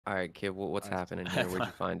All right, kid. What's I- happening here? Where'd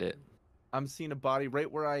you find it? I'm seeing a body right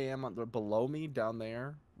where I am, below me, down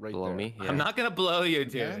there, right Below there. me? Yeah. I'm not gonna blow you,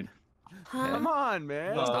 dude. Man. Come on,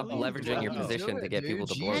 man. Stop please, leveraging your bro. position to get people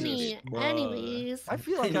to blow you. Jesus. Anyways. I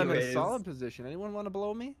feel like I'm in a Anyways. solid position. Anyone want to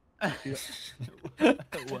blow me? Dude, Raise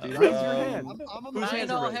your hand. I'm a Whose man.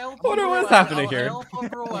 hands are raised? help. Wonder what's happening here.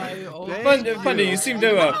 Fundy, you seem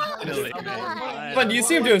to Fundy, you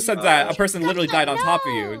seem to have said that a person literally died on top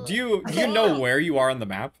of you. Do you know where you are on the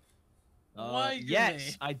map? Why, Yes,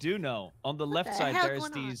 Jimmy? I do know. On the What left the side, hell there's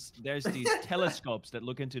going on? these telescopes that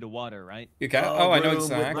look into the water, right? Okay. Oh, I know room with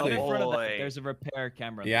exactly. Right in front of that, boy. there's a repair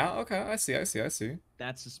camera. Yeah. Okay. I see. That's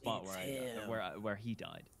the spot It's where him. where he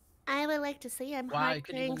died. I would like to say I'm Why?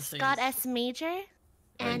 Could you hard-clearing say Scott this? S. Major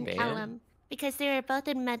and Ban? Callum. Because they were both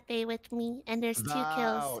in med bay with me, and there's 2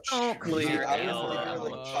 kills. Oh, clear. I was there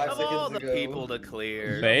like 5 Of all seconds the ago. people to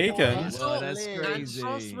clear. Bacon. Whoa, that's And crazy.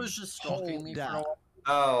 Frost was just stalking me for a while.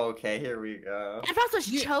 Oh, okay, here we go. And Frost was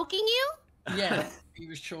choking you? Yeah, he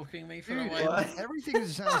was choking me for a Dude, while. everything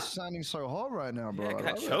is sounding so hot right now, bro. Yeah, I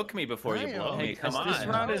gotta love it. choke me before you blow me. Come on. This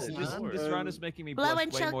round is No, this man. round is making me Blow blush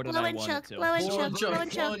and way choke, more than blow I and wanted choke, to. blow and Blow choke, and blow choke,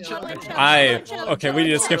 and blow choke, and blow and choke. choke. Okay, we need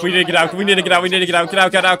to skip. We need to get out. We need to get out. Get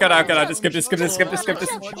out. Just skip this. Get out.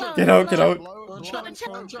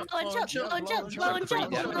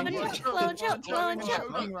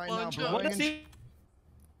 Choking right now, bro. What is he?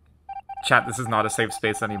 Chat, this is not a safe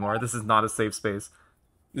space anymore. This is not a safe space.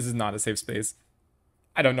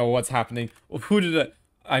 I don't know what's happening. Who did it?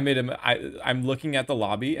 I'm looking at the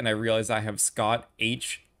lobby and I realize I have Scott,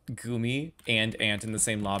 H, Gumi, and Ant in the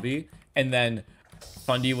same lobby. And then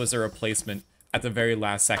Fundy was a replacement at the very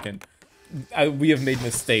last second. We have made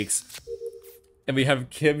mistakes. And we have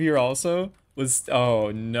Kim here also.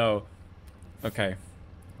 Oh no. Okay.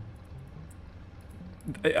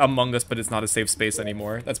 Among Us, but it's not a safe space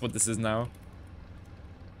anymore. That's what this is now.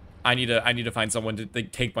 I need to find someone to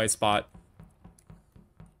take my spot.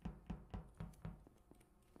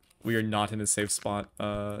 We are not in a safe spot.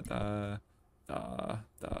 There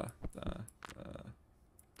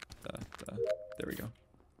we go.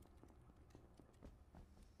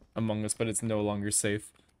 Among Us, but it's no longer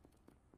safe.